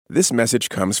This message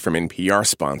comes from NPR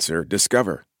sponsor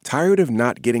Discover. Tired of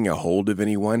not getting a hold of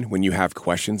anyone when you have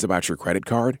questions about your credit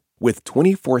card? With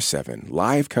 24/7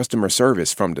 live customer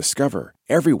service from Discover,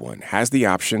 everyone has the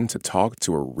option to talk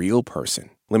to a real person.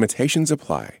 Limitations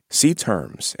apply. See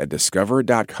terms at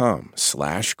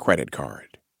discover.com/creditcard.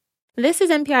 This is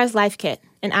NPR's Life Kit,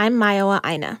 and I'm Mayowa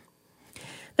Aina.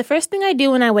 The first thing I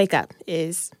do when I wake up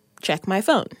is check my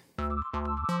phone.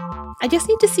 I just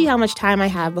need to see how much time I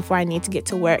have before I need to get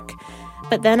to work.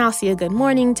 But then I'll see a good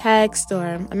morning text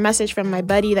or a message from my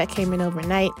buddy that came in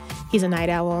overnight. He's a night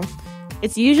owl.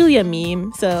 It's usually a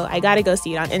meme, so I gotta go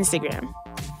see it on Instagram.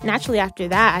 Naturally, after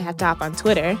that, I have to hop on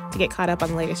Twitter to get caught up on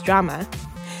the latest drama.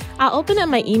 I'll open up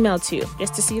my email too,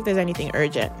 just to see if there's anything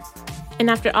urgent.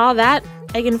 And after all that,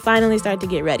 I can finally start to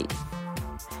get ready.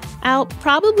 I'll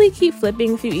probably keep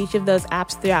flipping through each of those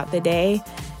apps throughout the day.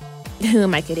 Who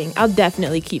am I kidding? I'll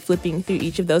definitely keep flipping through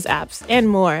each of those apps and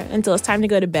more until it's time to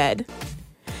go to bed.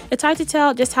 It's hard to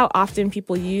tell just how often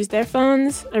people use their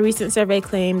phones. A recent survey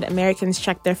claimed Americans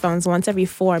check their phones once every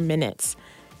 4 minutes.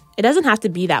 It doesn't have to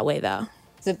be that way, though.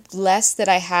 The less that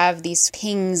I have these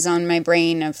pings on my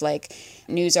brain of like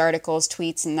news articles,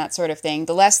 tweets, and that sort of thing,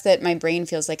 the less that my brain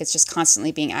feels like it's just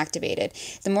constantly being activated.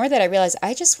 The more that I realize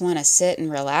I just want to sit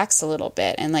and relax a little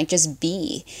bit and like just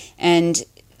be. And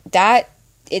that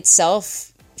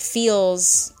itself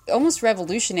feels almost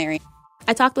revolutionary.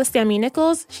 I talked with Sammy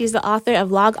Nichols. She's the author of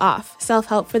Log Off,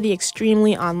 Self-Help for the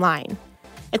Extremely Online.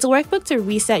 It's a workbook to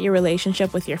reset your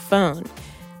relationship with your phone.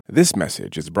 This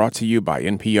message is brought to you by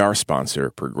NPR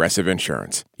sponsor Progressive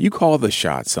Insurance. You call the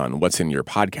shots on what's in your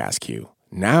podcast queue.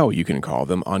 Now you can call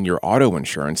them on your auto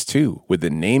insurance too with the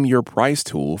Name Your Price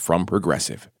tool from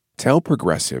Progressive. Tell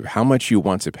Progressive how much you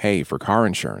want to pay for car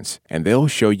insurance, and they'll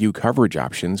show you coverage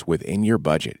options within your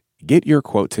budget. Get your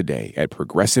quote today at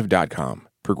Progressive.com.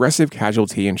 Progressive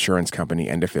Casualty Insurance Company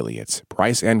and Affiliates.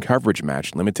 Price and coverage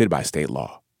match limited by state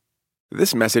law.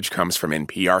 This message comes from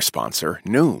NPR sponsor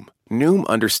Noom. Noom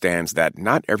understands that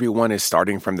not everyone is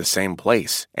starting from the same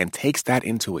place and takes that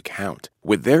into account.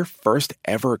 With their first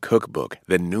ever cookbook,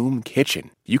 The Noom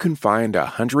Kitchen, you can find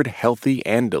 100 healthy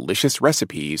and delicious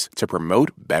recipes to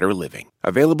promote better living.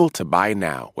 Available to buy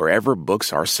now wherever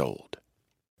books are sold.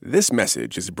 This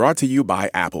message is brought to you by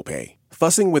Apple Pay.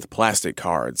 Fussing with plastic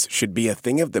cards should be a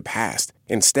thing of the past.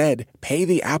 Instead, pay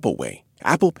the Apple way.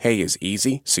 Apple Pay is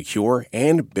easy, secure,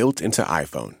 and built into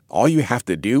iPhone. All you have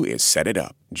to do is set it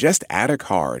up. Just add a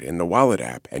card in the Wallet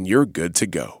app and you're good to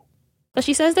go. But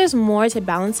she says there's more to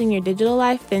balancing your digital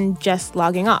life than just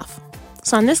logging off.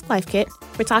 So on this Life Kit,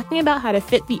 we're talking about how to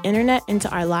fit the internet into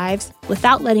our lives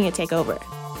without letting it take over.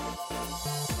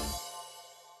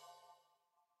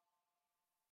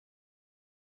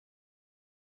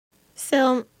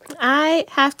 So I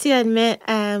have to admit,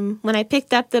 when I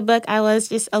picked up the book, I was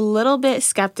just a little bit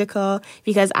skeptical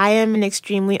because I am an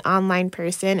extremely online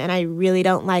person and I really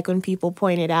don't like when people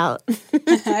point it out.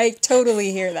 I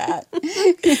totally hear that.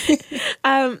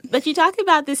 But you talk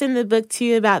about this in the book,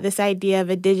 too, about this idea of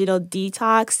a digital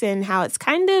detox and how it's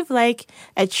kind of like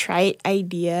a trite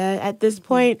idea at this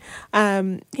point.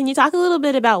 Can you talk a little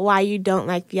bit about why you don't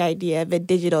like the idea of a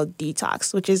digital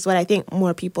detox, which is what I think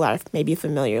more people are maybe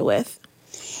familiar with?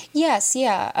 Yes,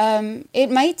 yeah.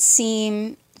 It might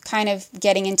seem kind of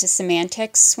getting into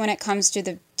semantics when it comes to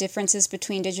the differences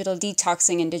between digital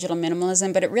detoxing and digital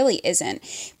minimalism, but it really isn't,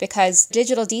 because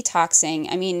digital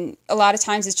detoxing, I mean, a lot of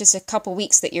times it's just a couple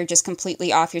weeks that you're just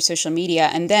completely off your social media,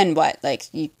 and then what? Like,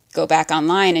 you go back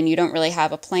online and you don't really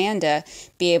have a plan to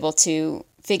be able to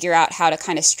figure out how to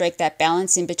kind of strike that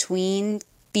balance in between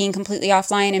being completely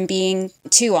offline and being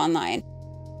too online.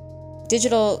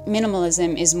 Digital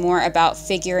minimalism is more about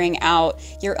figuring out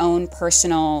your own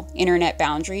personal internet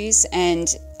boundaries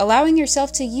and allowing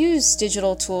yourself to use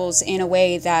digital tools in a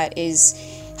way that is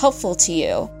helpful to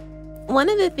you. One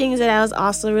of the things that I was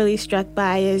also really struck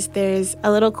by is there's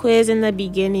a little quiz in the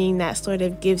beginning that sort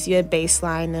of gives you a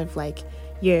baseline of like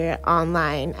your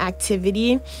online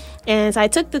activity. And so I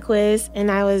took the quiz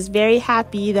and I was very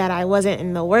happy that I wasn't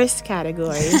in the worst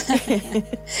category.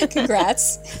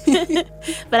 Congrats.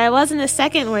 But I was in the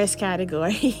second worst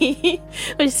category,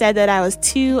 which said that I was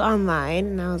too online.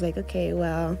 And I was like, okay,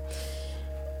 well,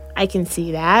 I can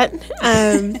see that.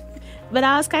 But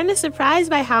I was kind of surprised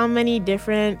by how many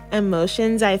different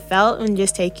emotions I felt when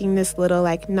just taking this little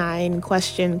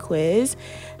 9-question quiz.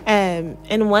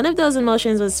 And one of those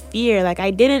emotions was fear. Like,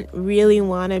 I didn't really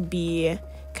want to be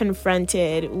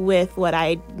confronted with what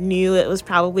I knew it was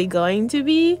probably going to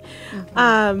be.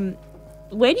 Mm-hmm.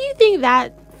 Where do you think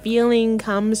that feeling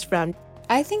comes from?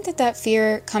 I think that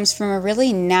fear comes from a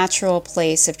really natural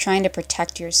place of trying to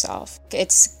protect yourself.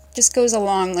 It's just goes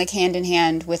along like hand in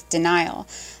hand with denial.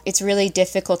 It's really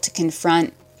difficult to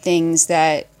confront things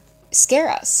that scare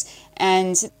us.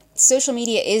 And social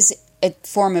media is a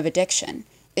form of addiction.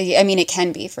 I mean, it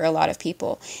can be for a lot of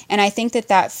people. And I think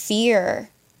that fear,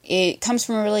 it comes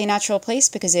from a really natural place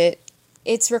because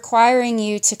it's requiring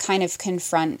you to kind of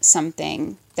confront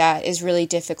something that is really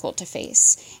difficult to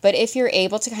face. But if you're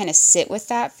able to kind of sit with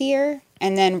that fear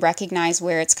and then recognize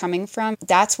where it's coming from,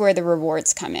 that's where the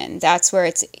rewards come in. That's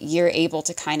where you're able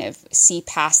to kind of see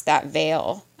past that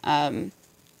veil. And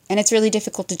it's really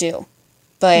difficult to do.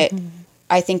 But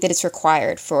I think that it's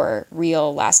required for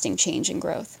real lasting change and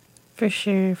growth. For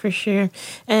sure, for sure.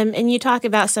 And you talk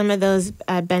about some of those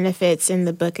benefits in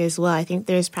the book as well. I think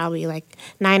there's probably like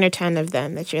 9 or 10 of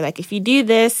them that you're like, if you do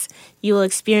this, you will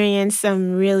experience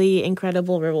some really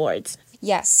incredible rewards.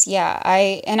 Yes, yeah.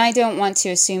 I don't want to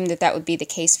assume that would be the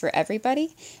case for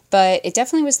everybody, but it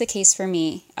definitely was the case for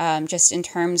me, just in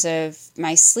terms of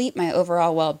my sleep, my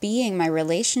overall well-being, my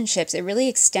relationships. It really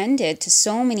extended to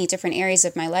so many different areas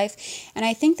of my life. And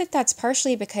I think that that's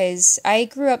partially because I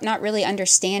grew up not really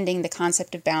understanding the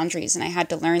concept of boundaries, and I had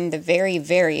to learn the very,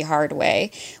 very hard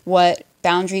way what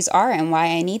boundaries are and why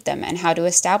I need them and how to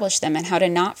establish them and how to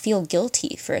not feel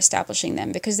guilty for establishing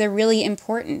them, because they're really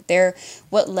important. They're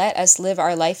what let us live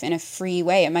our life in a free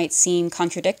way. It might seem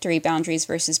contradictory, boundaries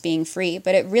versus being free,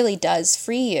 but it really does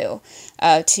free you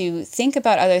to think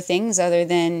about other things other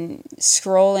than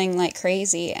scrolling like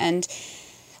crazy. And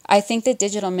I think that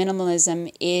digital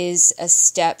minimalism is a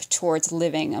step towards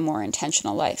living a more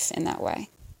intentional life in that way.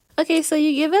 Okay, so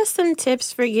you give us some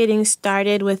tips for getting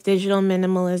started with digital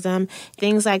minimalism.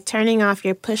 Things like turning off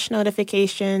your push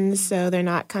notifications so they're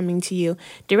not coming to you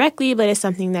directly, but it's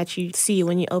something that you see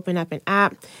when you open up an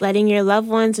app. Letting your loved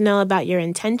ones know about your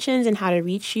intentions and how to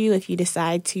reach you if you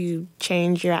decide to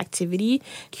change your activity.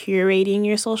 Curating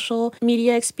your social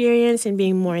media experience and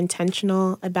being more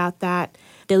intentional about that.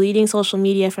 Deleting social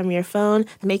media from your phone,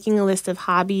 making a list of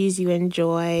hobbies you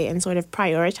enjoy, and sort of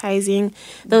prioritizing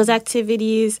those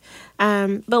activities.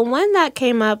 But one that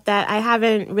came up that I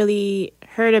haven't really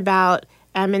heard about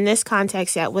in this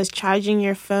context yet was charging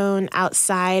your phone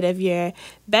outside of your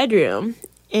bedroom.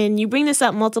 And you bring this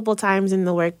up multiple times in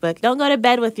the workbook. Don't go to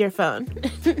bed with your phone.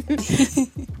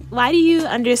 Why do you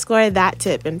underscore that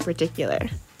tip in particular?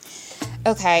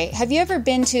 Okay, have you ever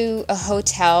been to a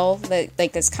hotel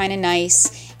that's kind of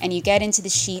nice, and you get into the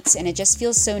sheets and it just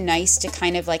feels so nice to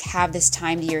kind of like have this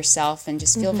time to yourself and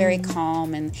just feel very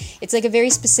calm, and it's like a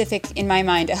very specific, in my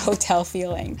mind, a hotel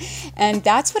feeling. And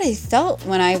that's what I felt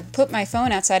when I put my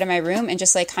phone outside of my room and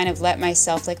just like kind of let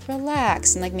myself like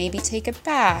relax and like maybe take a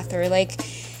bath or like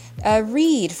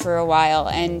read for a while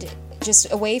and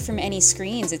just away from any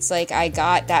screens. It's like I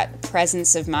got that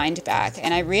presence of mind back,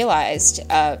 and I realized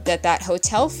that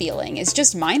hotel feeling is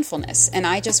just mindfulness, and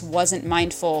I just wasn't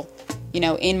mindful,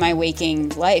 in my waking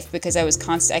life because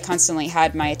I constantly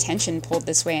had my attention pulled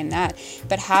this way and that.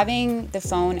 But having the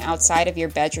phone outside of your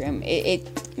bedroom,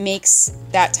 it makes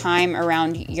that time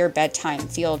around your bedtime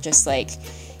feel just like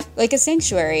a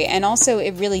sanctuary, and also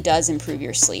it really does improve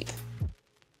your sleep.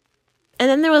 And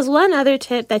then there was one other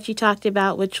tip that you talked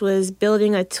about, which was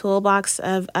building a toolbox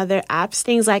of other apps,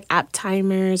 things like app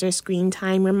timers or screen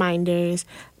time reminders.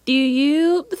 Do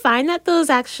you find that those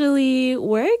actually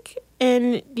work?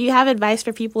 And do you have advice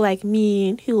for people like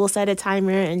me who will set a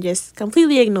timer and just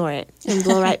completely ignore it and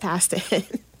blow right past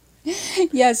it?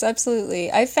 Yes,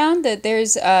 absolutely. I found that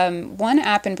there's one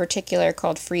app in particular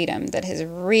called Freedom that has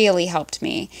really helped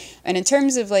me. And in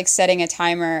terms of like setting a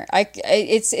timer,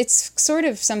 it's sort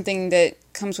of something that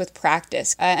comes with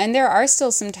practice. And there are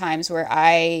still some times where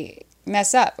I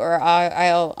mess up, or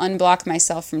I'll unblock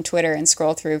myself from Twitter and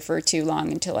scroll through for too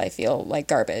long until I feel like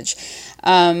garbage.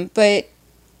 But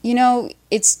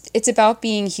it's about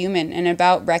being human and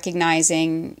about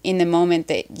recognizing in the moment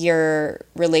that your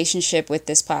relationship with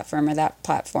this platform or that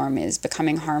platform is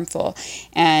becoming harmful,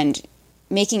 and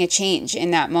making a change in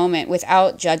that moment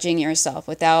without judging yourself,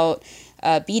 without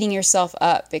beating yourself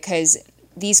up, because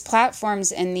these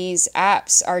platforms and these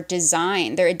apps are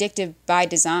designed, they're addictive by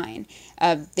design.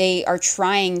 They are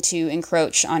trying to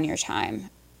encroach on your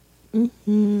time.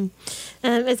 Mm-hmm.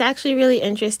 It's actually really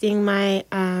interesting. My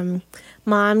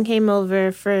mom came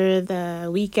over for the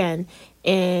weekend,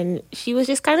 and she was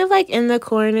just kind of like in the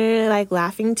corner, like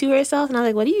laughing to herself. And I was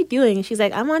like, "What are you doing?" And she's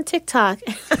like, "I'm on TikTok."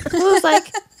 I was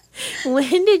like,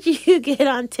 when did you get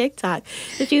on TikTok?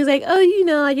 And she was like,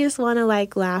 oh, I just want to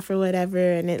like laugh or whatever,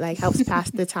 and it like helps pass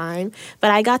the time.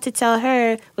 But I got to tell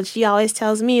her what she always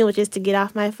tells me, which is to get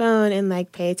off my phone and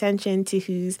like pay attention to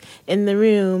who's in the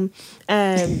room.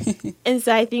 And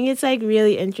so I think it's like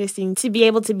really interesting to be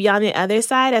able to be on the other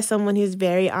side as someone who's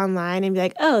very online and be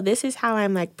like, oh, this is how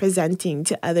I'm like presenting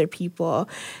to other people.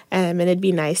 And it'd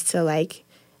be nice to like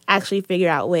actually figure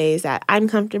out ways that I'm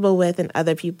comfortable with and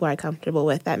other people are comfortable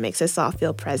with that makes us all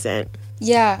feel present.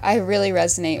 Yeah, I really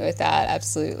resonate with that,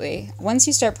 absolutely. Once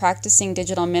you start practicing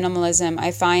digital minimalism,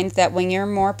 I find that when you're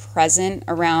more present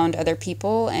around other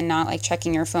people and not like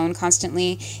checking your phone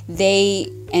constantly, they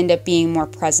end up being more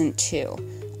present too.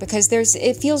 Because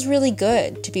it feels really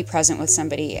good to be present with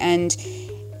somebody. And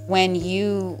when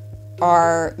you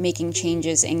are making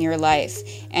changes in your life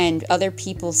and other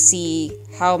people see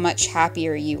how much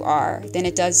happier you are, then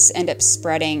it does end up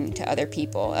spreading to other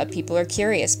people. People are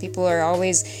curious. People are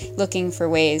always looking for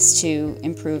ways to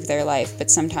improve their life, but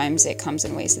sometimes it comes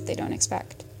in ways that they don't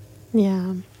expect.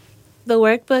 Yeah. The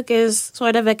workbook is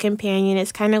sort of a companion.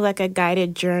 It's kind of like a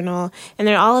guided journal, and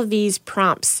there are all of these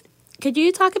prompts. Could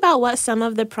you talk about what some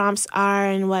of the prompts are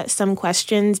and what some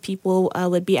questions people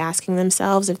would be asking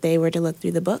themselves if they were to look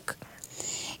through the book?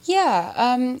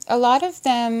 Yeah, a lot of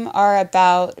them are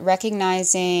about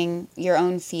recognizing your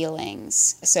own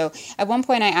feelings. So at one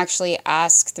point I actually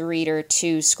asked the reader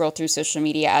to scroll through social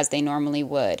media as they normally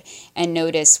would and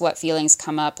notice what feelings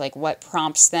come up, like what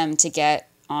prompts them to get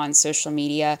on social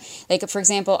media. Like, for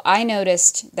example, I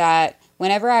noticed that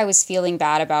whenever I was feeling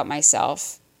bad about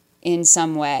myself in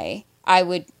some way, I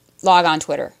would log on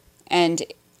Twitter. And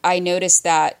I noticed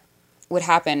that would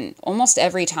happen almost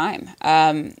every time.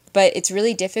 But it's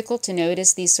really difficult to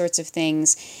notice these sorts of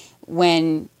things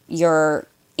when you're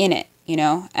in it,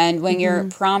 and when you're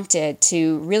prompted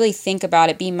to really think about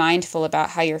it, be mindful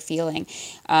about how you're feeling.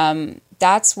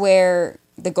 That's where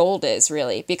the gold is,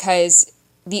 really, because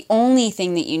the only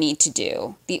thing that you need to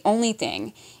do, the only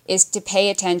thing, is to pay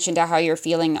attention to how you're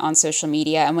feeling on social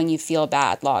media, and when you feel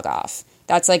bad, log off.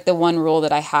 That's like the one rule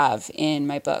that I have in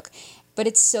my book. But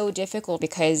it's so difficult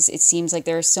because it seems like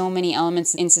there are so many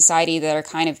elements in society that are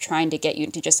kind of trying to get you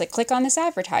to just like click on this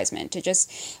advertisement, to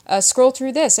just scroll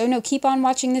through this. Oh no, keep on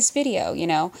watching this video,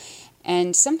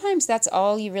 And sometimes that's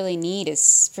all you really need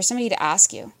is for somebody to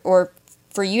ask you, or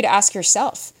for you to ask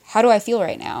yourself, how do I feel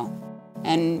right now?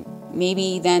 And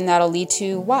maybe then that'll lead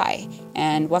to why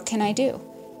and what can I do?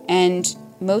 And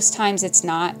most times it's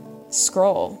not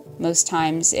scroll. Most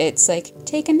times it's like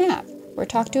take a nap, or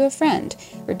talk to a friend,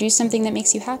 or do something that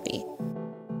makes you happy.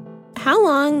 How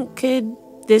long could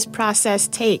this process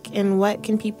take, and what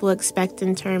can people expect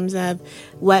in terms of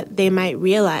what they might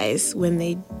realize when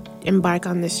they embark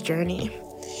on this journey?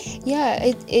 Yeah,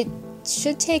 it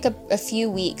should take a few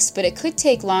weeks, but it could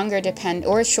take longer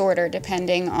or shorter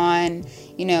depending on,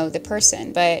 the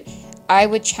person. But I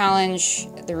would challenge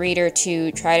the reader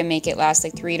to try to make it last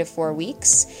like 3 to 4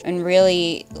 weeks and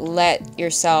really let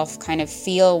yourself kind of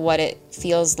feel what it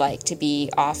feels like to be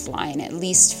offline, at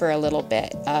least for a little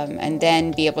bit, and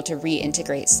then be able to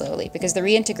reintegrate slowly. Because the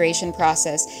reintegration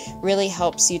process really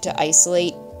helps you to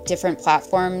isolate different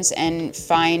platforms and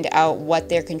find out what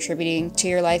they're contributing to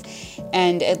your life.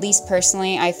 And at least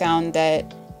personally, I found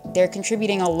that they're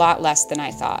contributing a lot less than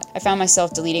I thought. I found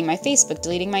myself deleting my Facebook,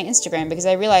 deleting my Instagram, because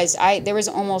I realized there was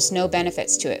almost no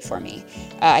benefits to it for me.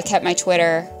 I kept my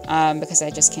Twitter because I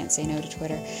just can't say no to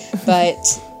Twitter.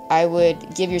 But I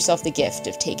would give yourself the gift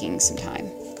of taking some time.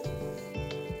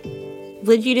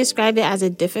 Would you describe it as a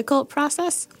difficult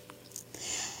process?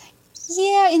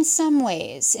 Yeah, in some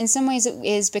ways. In some ways it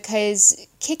is, because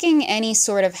kicking any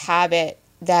sort of habit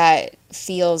that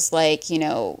feels like,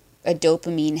 a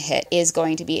dopamine hit is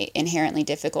going to be inherently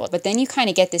difficult. But then you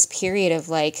kind of get this period of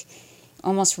like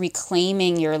almost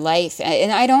reclaiming your life.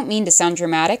 And I don't mean to sound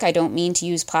dramatic. I don't mean to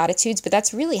use platitudes, but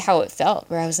that's really how it felt,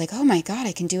 where I was like, oh my God,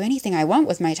 I can do anything I want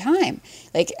with my time.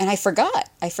 And I forgot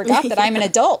that I'm an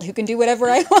adult who can do whatever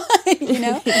I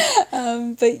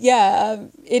want, But yeah,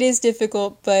 it is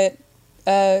difficult, but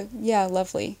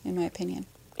lovely in my opinion.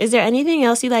 Is there anything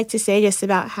else you'd like to say just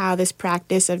about how this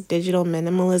practice of digital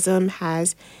minimalism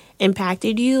has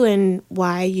impacted you and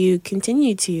why you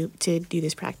continue to do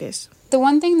this practice? The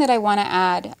one thing that I want to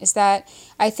add is that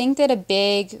I think that a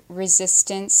big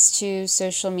resistance to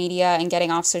social media and getting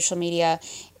off social media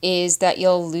is that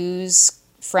you'll lose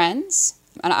friends.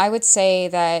 And I would say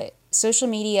that social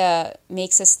media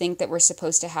makes us think that we're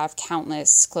supposed to have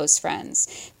countless close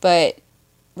friends, but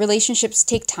relationships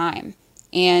take time.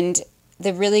 And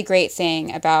The really great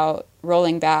thing about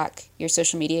rolling back your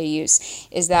social media use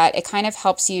is that it kind of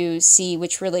helps you see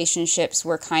which relationships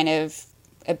were kind of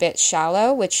a bit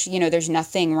shallow, which, there's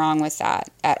nothing wrong with that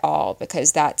at all,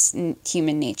 because that's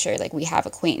human nature. Like, we have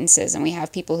acquaintances and we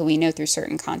have people who we know through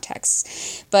certain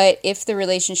contexts. But if the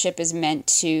relationship is meant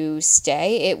to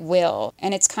stay, it will.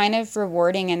 And it's kind of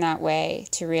rewarding in that way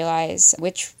to realize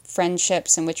which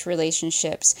friendships and which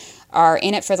relationships are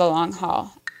in it for the long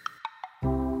haul.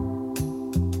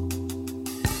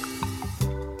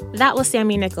 That was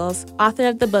Sammy Nichols, author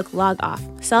of the book Log Off,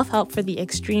 Self-Help for the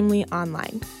Extremely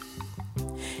Online.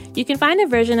 You can find a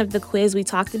version of the quiz we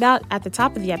talked about at the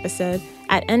top of the episode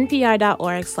at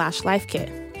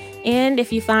npr.org/lifekit. And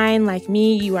if you find, like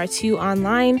me, you are too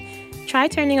online, try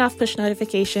turning off push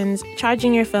notifications,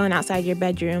 charging your phone outside your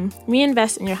bedroom,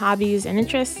 reinvest in your hobbies and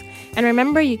interests, and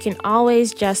remember you can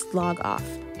always just log off.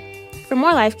 For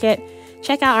more Life Kit,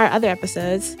 check out our other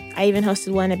episodes. I even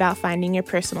hosted one about finding your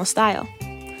personal style.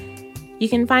 You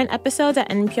can find episodes at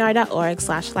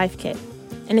npr.org/lifekit.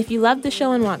 And if you love the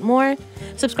show and want more,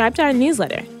 subscribe to our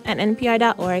newsletter at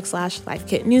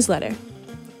npr.org/lifekitnewsletter.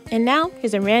 And now,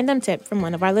 here's a random tip from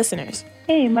one of our listeners.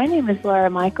 Hey, my name is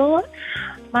Laura Michael.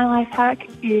 My life hack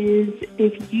is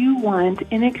if you want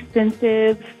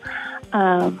inexpensive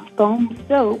foam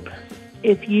soap,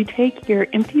 if you take your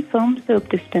empty foam soap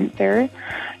dispenser,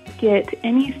 get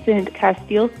any scent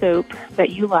Castile soap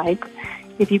that you like.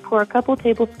 If you pour a couple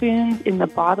tablespoons in the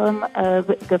bottom of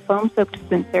the foam soap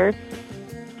dispenser,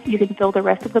 you can fill the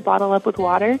rest of the bottle up with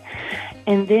water,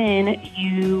 and then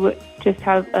you just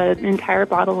have an entire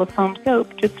bottle of foam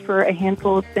soap just for a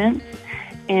handful of scents,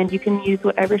 and you can use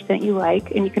whatever scent you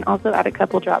like, and you can also add a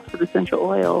couple drops of essential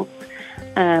oils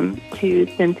to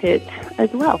scent it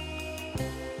as well.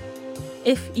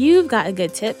 If you've got a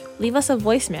good tip, leave us a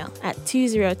voicemail at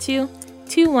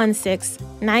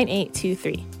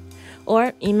 202-216-9823,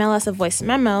 or email us a voice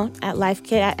memo at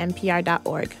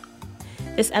lifekit@npr.org.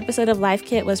 This episode of Life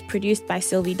Kit was produced by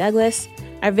Sylvie Douglas.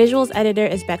 Our visuals editor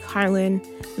is Beck Harlan.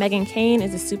 Megan Kane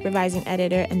is the supervising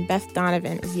editor, and Beth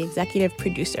Donovan is the executive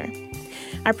producer.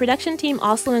 Our production team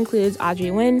also includes Audrey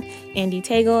Nguyen, Andy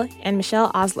Tagle, and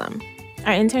Michelle Oslam.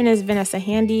 Our intern is Vanessa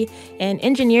Handy, and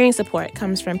engineering support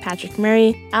comes from Patrick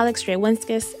Murray, Alex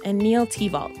Strawinskas, and Neil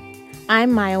Tevault.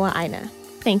 I'm Mayowa Aina.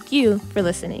 Thank you for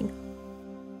listening.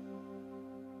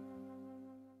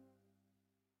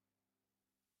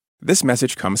 This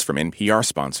message comes from NPR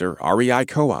sponsor REI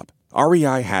Co-op.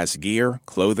 REI has gear,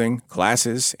 clothing,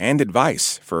 classes, and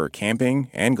advice for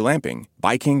camping and glamping,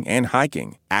 biking and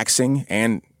hiking, axing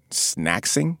and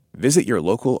snacksing. Visit your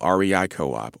local REI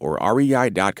Co-op or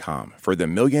rei.com for the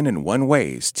 1,000,001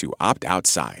 ways to opt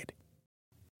outside.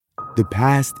 The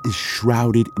past is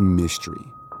shrouded in mystery.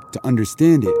 To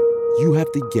understand it, you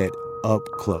have to get up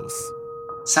close.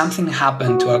 Something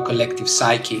happened to our collective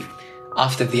psyche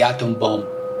after the atom bomb.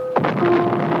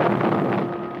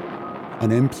 On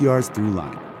NPR's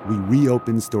Throughline, we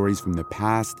reopen stories from the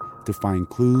past to find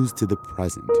clues to the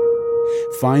present.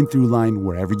 Find Throughline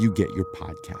wherever you get your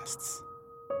podcasts.